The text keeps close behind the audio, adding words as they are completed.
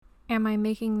Am I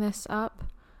making this up,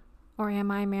 or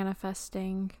am I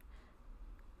manifesting?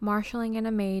 Marshaling in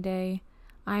a mayday,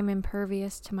 I am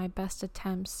impervious to my best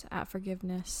attempts at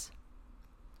forgiveness.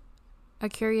 A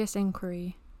curious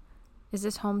inquiry. Is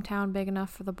this hometown big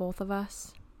enough for the both of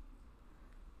us?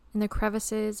 In the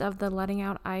crevices of the letting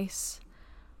out ice,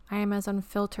 I am as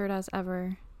unfiltered as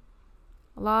ever.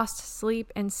 Lost,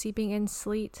 sleep, and seeping-in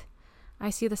sleet,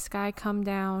 I see the sky come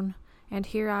down, and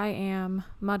here I am,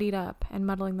 muddied up and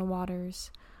muddling the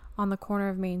waters, on the corner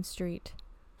of Main Street,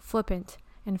 flippant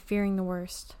and fearing the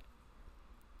worst.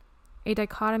 A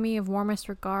dichotomy of warmest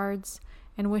regards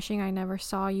and wishing I never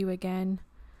saw you again.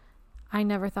 I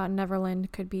never thought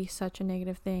Neverland could be such a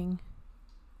negative thing.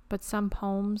 But some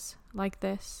poems, like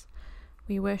this,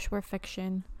 we wish were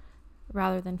fiction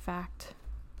rather than fact.